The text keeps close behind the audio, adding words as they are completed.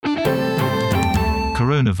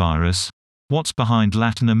Coronavirus. What's behind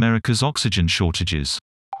Latin America's oxygen shortages?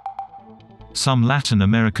 Some Latin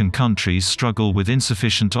American countries struggle with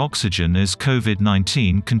insufficient oxygen as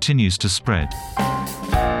COVID-19 continues to spread.